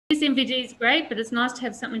MVG is great, but it's nice to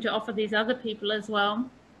have something to offer these other people as well.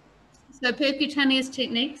 So percutaneous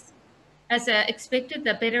techniques, as expected,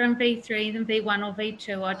 they're better in V3 than V1 or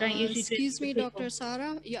V2. I don't usually do. Excuse me, Dr.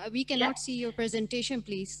 Sara. Yeah, we cannot see your presentation,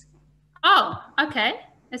 please. Oh, okay.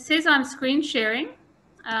 It says I'm screen sharing.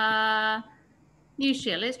 New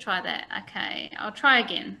share. Let's try that. Okay, I'll try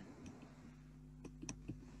again.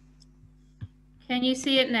 Can you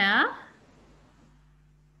see it now?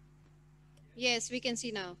 Yes, we can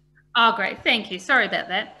see now. Oh, great. Thank you. Sorry about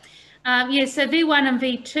that. Yes, so V1 and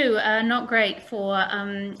V2 are not great for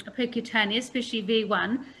percutaneous, especially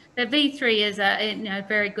V1. But V3 is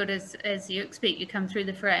very good as you expect. You come through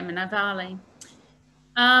the foramen ovale.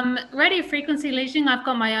 Radiofrequency lesioning, I've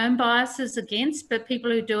got my own biases against, but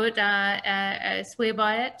people who do it swear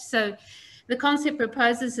by it. So the concept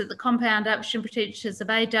proposes that the compound upstream potentials of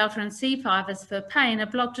A delta and C fibers for pain are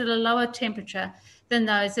blocked at a lower temperature than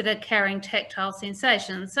those that are carrying tactile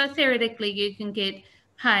sensations. So theoretically, you can get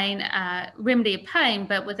pain, remedy of pain,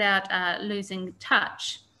 but without losing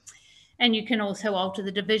touch. And you can also alter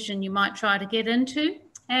the division you might try to get into.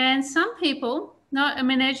 And some people,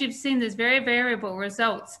 as you've seen, there's very variable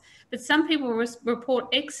results, but some people report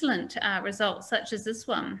excellent results, such as this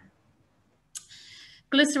one.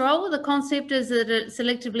 Glycerol, the concept is that it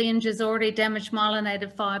selectively injures already damaged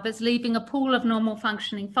myelinated fibers, leaving a pool of normal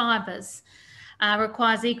functioning fibers.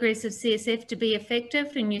 Requires egress of CSF to be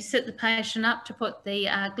effective, and you sit the patient up to put the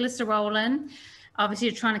glycerol in. Obviously,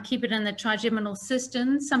 you're trying to keep it in the trigeminal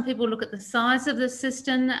cistern. Some people look at the size of the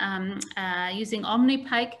cistern using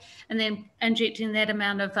Omnipaque and then injecting that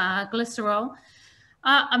amount of glycerol.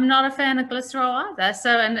 I'm not a fan of glycerol either.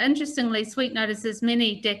 So, and interestingly, Sweet noticed this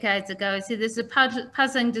many decades ago. So there's a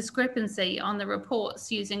puzzling discrepancy on the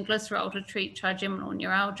reports using glycerol to treat trigeminal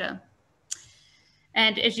neuralgia.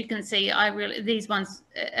 And as you can see, these ones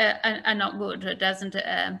are not good. It doesn't,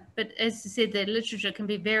 but as I said, the literature can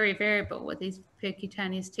be very variable with these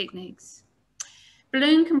percutaneous techniques.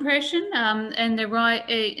 Balloon compression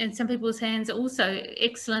in some people's hands, also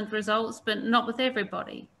excellent results, but not with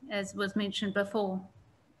everybody, as was mentioned before.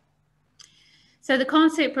 So the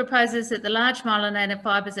concept proposes that the large myelinated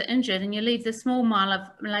fibers are injured and you leave the small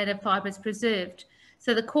myelinated fibers preserved.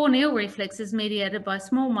 So the corneal reflex is mediated by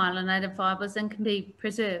small myelinated fibers and can be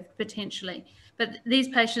preserved potentially. But these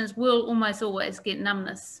patients will almost always get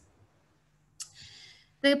numbness.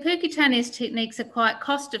 The percutaneous techniques are quite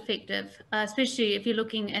cost effective, especially if you're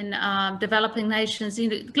looking in developing nations.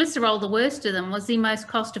 Glycerol, the worst of them, was the most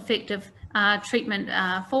cost effective treatment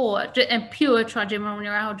for pure trigeminal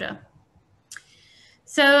neuralgia.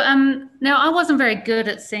 So now I wasn't very good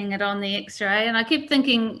at seeing it on the X-ray, and I kept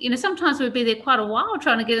thinking, sometimes we'd be there quite a while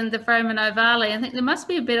trying to get into the foramen ovale. I think there must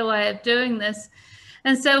be a better way of doing this.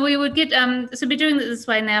 And so we would get, so we've been doing it this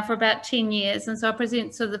way now for about 10 years. And so I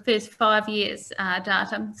present sort of the first 5 years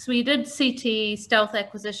data. So we did CT stealth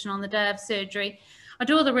acquisition on the day of surgery. I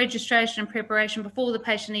do all the registration and preparation before the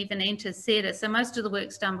patient even enters theatre. So most of the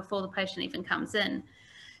work's done before the patient even comes in.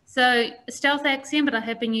 So stealth axiom, but I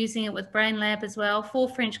have been using it with brain lab as well. 4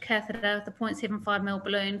 French catheter with a 0.75 mil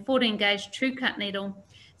balloon, 14 gauge true cut needle,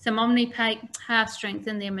 some Omnipaque, half strength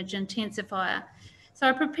in the image intensifier. So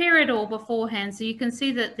I prepare it all beforehand. So you can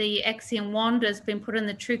see that the axiom wand has been put in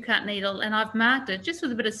the true cut needle, and I've marked it just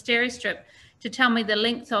with a bit of Steri-Strip to tell me the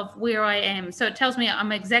length of where I am. So it tells me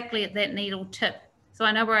I'm exactly at that needle tip. So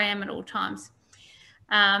I know where I am at all times.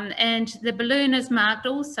 And the balloon is marked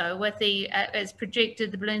also with as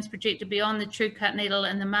projected, the balloon's projected beyond the true cut needle,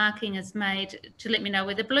 and the marking is made to let me know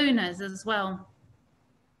where the balloon is as well.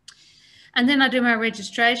 And then I do my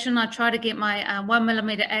registration. I try to get my 1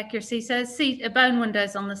 millimeter accuracy. So bone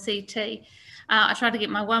windows on the CT. I try to get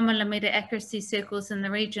my 1 millimeter accuracy circles in the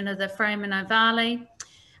region of the foramen ovale.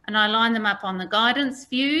 And I line them up on the guidance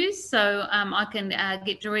views so I can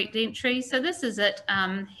get direct entry. So this is it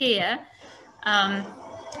here.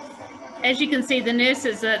 As you can see, the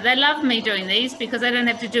nurses, they love me doing these because I don't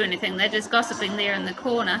have to do anything. They're just gossiping there in the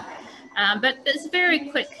corner. But it's very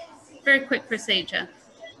quick procedure.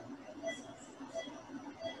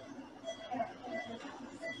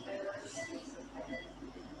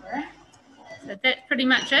 So that's pretty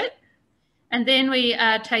much it. And then we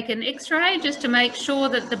take an X-ray just to make sure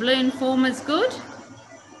that the balloon form is good.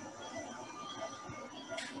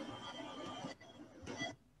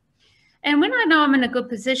 And when I know I'm in a good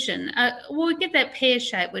position, we'll get that pear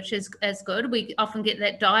shape, which is as good. We often get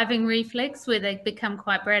that diving reflex where they become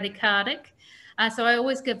quite bradycardic. So I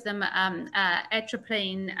always give them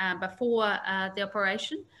atropine before the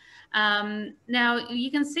operation. Now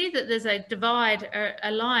you can see that there's a divide,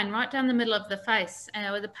 a line right down the middle of the face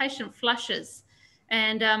where the patient flushes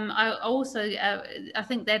And I also, I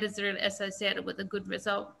think that is really associated with a good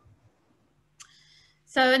result.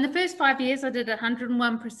 So in the first 5 years, I did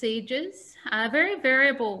 101 procedures, very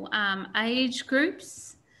variable age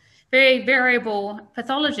groups, very variable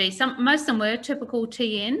pathology. Most of them were typical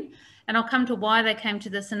TN, and I'll come to why they came to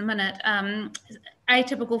this in a minute.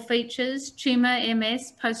 Atypical features, tumour,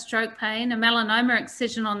 MS, post-stroke pain, a melanoma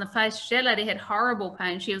excision on the face. That lady had horrible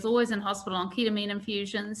pain. She was always in hospital on ketamine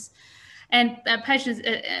infusions. And patients,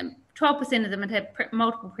 12% of them had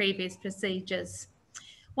multiple previous procedures.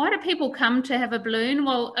 Why do people come to have a balloon?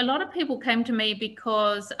 Well, a lot of people came to me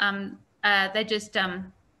because they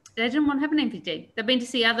didn't want to have an MVD. They've been to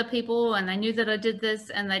see other people and they knew that I did this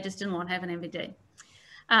and they just didn't want to have an MVD.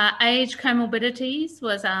 Age comorbidities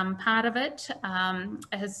was part of it,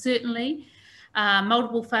 has certainly.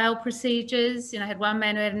 Multiple failed procedures. I had one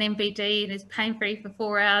man who had an MVD and is pain-free for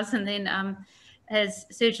 4 hours, and then his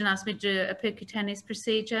surgeon asked me to do a percutaneous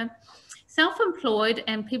procedure. Self-employed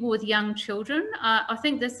and people with young children, I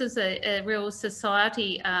think this is a real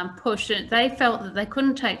society push. They felt that they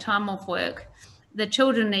couldn't take time off work. The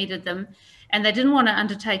children needed them and they didn't want to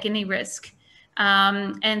undertake any risk.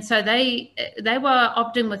 And so they were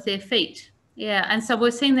opting with their feet. Yeah, and so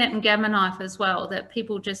we're seeing that in Gamma Knife as well, that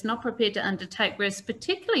people just not prepared to undertake risk,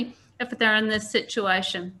 particularly if they're in this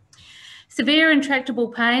situation. Severe intractable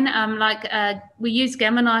pain, we use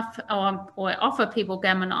Gamma Knife or offer people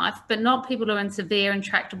Gamma Knife, but not people who are in severe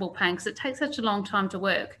intractable pain because it takes such a long time to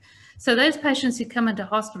work. So those patients who come into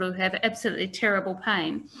hospital who have absolutely terrible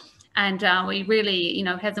pain, and we really,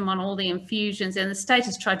 have them on all the infusions, and the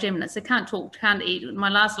status trigeminal, they can't talk, can't eat. My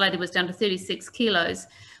last lady was down to 36 kilos.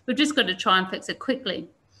 We've just got to try and fix it quickly.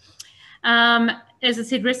 As I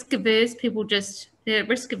said, risk averse, people just,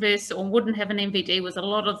 risk averse or wouldn't have an MVD was a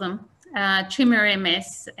lot of them. Tumour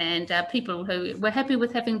MS and people who were happy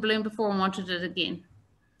with having balloon before and wanted it again.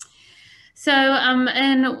 So,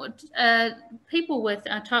 and people with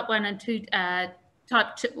type 1 and 2,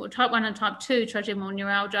 type 1 and type 2 trigeminal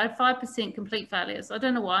neuralgia, I had 5% complete failures. I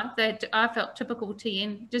don't know why. I felt typical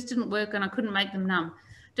TN, just didn't work and I couldn't make them numb.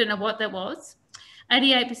 Don't know what that was.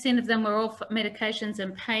 88% of them were off medications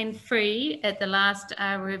and pain-free at the last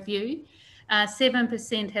review.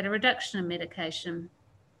 7% had a reduction in medication.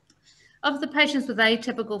 Of the patients with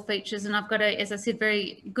atypical features, and I've got a, as I said,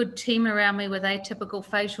 very good team around me with atypical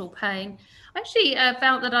facial pain, I actually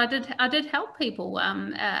felt that I did help people,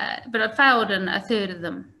 but I failed in a third of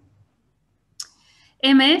them.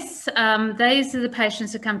 MS, these are the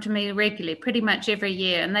patients who come to me regularly, pretty much every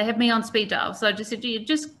year, and they have me on speed dial. So I just said,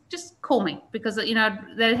 just call me because, they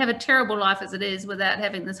have a terrible life as it is without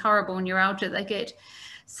having this horrible neuralgia they get.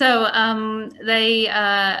 So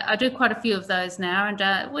I do quite a few of those now,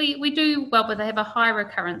 and we do well, but they have a high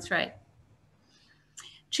recurrence rate.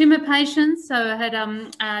 Tumour patients, so I had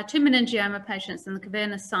two meningioma patients in the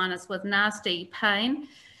cavernous sinus with nasty pain.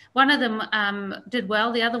 One of them did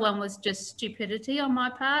well, the other one was just stupidity on my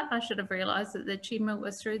part. I should have realised that the tumour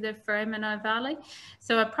was through the foramen ovale.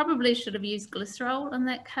 So I probably should have used glycerol in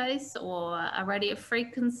that case or a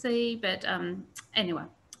radiofrequency, but anyway,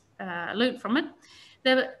 I learned from it.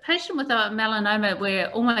 The patient with a melanoma where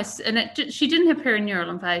almost, and she didn't have perineural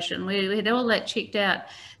invasion. We had all that checked out.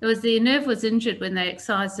 It was the nerve was injured when they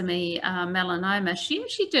excised me melanoma.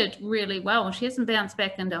 She did really well. She hasn't bounced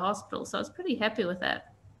back into hospital, so I was pretty happy with that.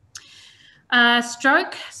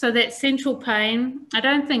 Stroke, so that central pain. I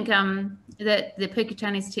don't think that the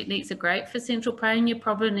percutaneous techniques are great for central pain. You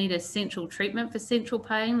probably need a central treatment for central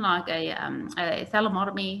pain, like a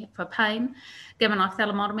thalamotomy for pain, Gamma Knife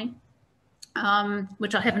thalamotomy.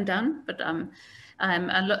 Which I haven't done, but I'm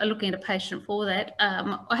looking at a patient for that.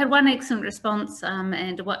 I had one excellent response,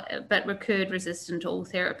 but recurred resistant to all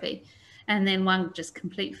therapy, and then one just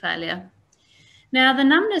complete failure. Now the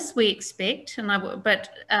numbness we expect,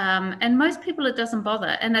 and most people it doesn't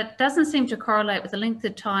bother, and it doesn't seem to correlate with the length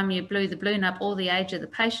of time you blew the balloon up or the age of the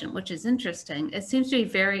patient, which is interesting. It seems to be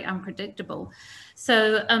very unpredictable.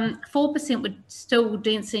 So 4% would still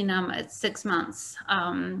densely numb at 6 months.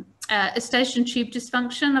 Eustachian tube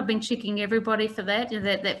dysfunction, I've been checking everybody for that,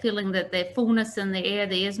 that feeling that their fullness in the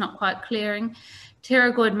air's not quite clearing.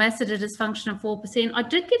 Pterygoid masseter dysfunction of 4%. I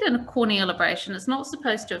did get in a corneal abrasion. It's not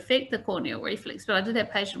supposed to affect the corneal reflex, but I did have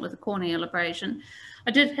a patient with a corneal abrasion.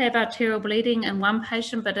 I did have arterial bleeding in one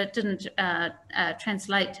patient, but it didn't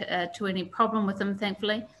translate to any problem with them,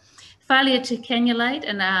 thankfully. Failure to cannulate,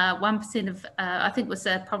 and 1% of, I think was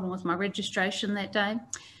a problem with my registration that day.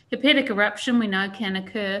 Hepatic eruption, we know can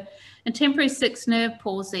occur, and temporary 6 nerve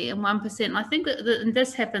palsy in 1%. And I think that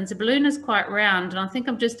this happens, the balloon is quite round, and I think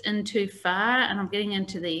I'm just in too far, and I'm getting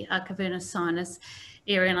into the cavernous sinus.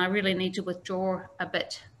 area, and I really need to withdraw a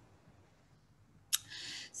bit.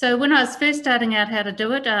 So when I was first starting out how to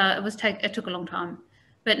do it, it took a long time,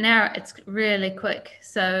 but now it's really quick.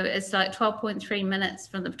 So it's like 12.3 minutes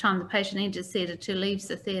from the time the patient enters theatre to leaves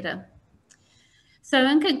the theatre. So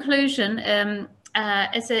in conclusion,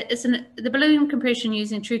 the balloon compression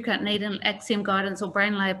using true-cut needle axiom guidance or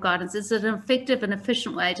brain lab guidance is an effective and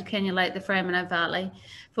efficient way to cannulate the foramen ovale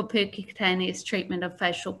for percutaneous treatment of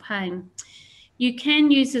facial pain. You can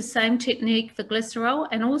use the same technique for glycerol,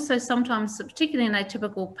 and also sometimes, particularly in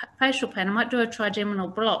atypical facial pain, I might do a trigeminal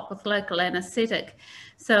block with local anaesthetic.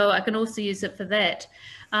 So I can also use it for that.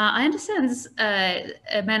 I understand this,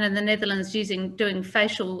 a man in the Netherlands doing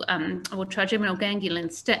facial or trigeminal ganglion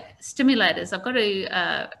stimulators. I've got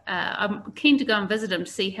to, I'm keen to go and visit him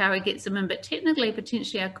to see how he gets them in, but technically,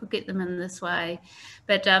 potentially I could get them in this way.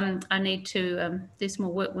 But I need to do some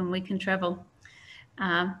more work when we can travel.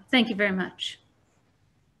 Thank you very much.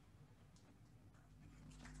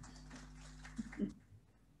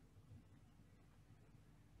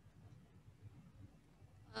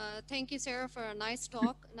 Thank you, Sara, for a nice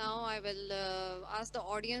talk. Now I will ask the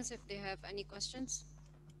audience if they have any questions.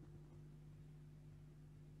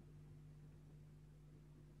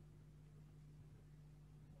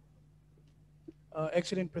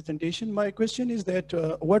 Excellent presentation. My question is that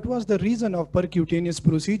what was the reason of percutaneous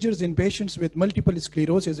procedures in patients with multiple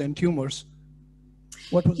sclerosis and tumors?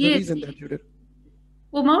 What was the reason that you did?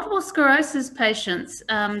 Well, multiple sclerosis patients,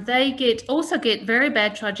 they also get very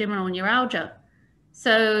bad trigeminal neuralgia.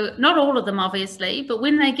 So not all of them, obviously, but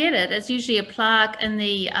when they get it, it's usually a plaque in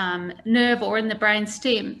the nerve or in the brain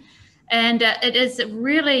stem. And it is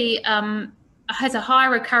really, has a high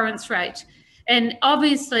recurrence rate. And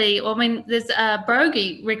obviously, well, I mean, there's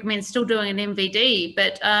Brogy recommends still doing an MVD,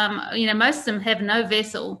 but, you know, most of them have no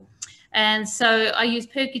vessel. And so I use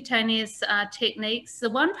percutaneous techniques. The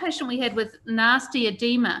one patient we had with nasty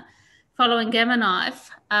edema following gamma knife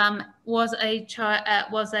was a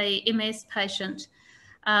MS patient.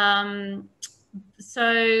 So,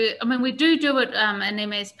 I mean, we do it in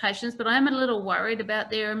MS patients, but I'm a little worried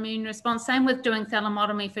about their immune response. Same with doing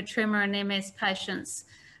thalamotomy for tremor in MS patients.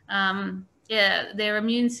 Yeah, their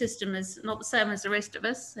immune system is not the same as the rest of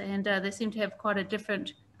us, and they seem to have quite a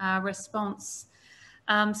different response.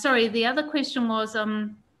 Sorry, the other question was,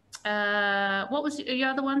 what was your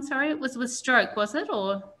other one? Sorry, it was with stroke, was it,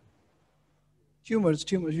 or? Tumors.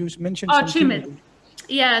 You mentioned some tumors.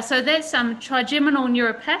 Yeah, so that's trigeminal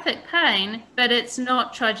neuropathic pain, but it's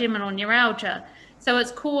not trigeminal neuralgia. So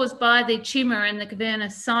it's caused by the tumor in the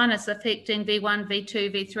cavernous sinus affecting V1,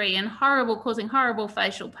 V2, V3, and causing horrible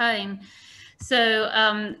facial pain. So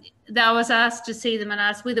I was asked to see them and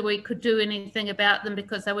asked whether we could do anything about them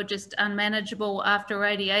because they were just unmanageable after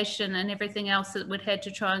radiation and everything else that we'd had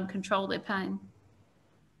to try and control their pain.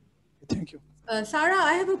 Thank you. Sara,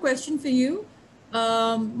 I have a question for you.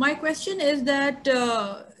 My question is that,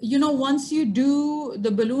 you know, once you do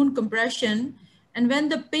the balloon compression and when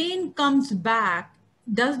the pain comes back,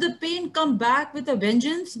 does the pain come back with a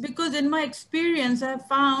vengeance? Because in my experience, I've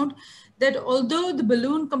found that although the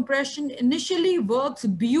balloon compression initially works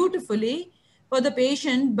beautifully for the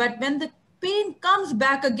patient, but when the pain comes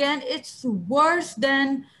back again, it's worse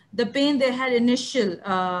than the pain they had initial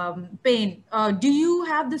pain. Do you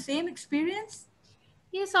have the same experience?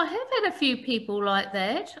 Yes, I have had a few people like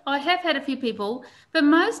that. I have had a few people, but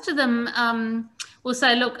most of them will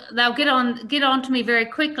say, look, they'll get on to me very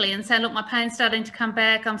quickly and say, look, my pain's starting to come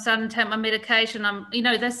back. I'm starting to take my medication. You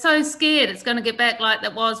know, they're so scared it's going to get back like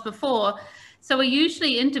that was before. So we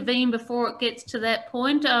usually intervene before it gets to that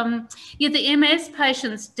point. Yeah, the MS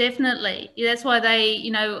patients, definitely. Yeah, that's why they,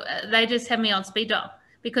 you know, they just have me on speed dial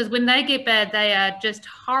because when they get bad, they are just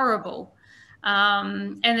horrible.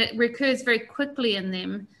 And it recurs very quickly in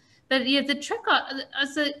them. But yeah, the trick,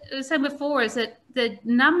 as I was saying before, is that the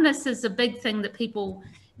numbness is a big thing that people,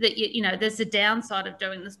 that you know, there's a downside of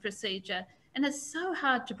doing this procedure. And it's so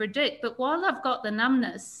hard to predict. But while I've got the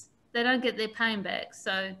numbness, they don't get their pain back.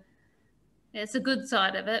 So yeah, it's a good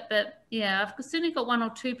side of it. But yeah, I've certainly got 1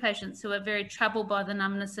 or 2 patients who are very troubled by the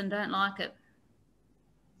numbness and don't like it.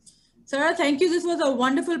 Sara, thank you. This was a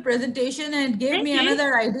wonderful presentation and gave me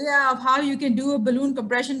another idea of how you can do a balloon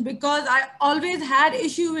compression because I always had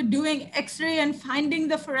issue with doing X-ray and finding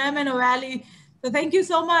the foramen ovale. So thank you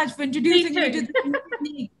so much for introducing me to the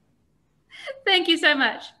technique. Thank you so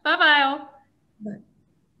much. Bye-bye all. Bye.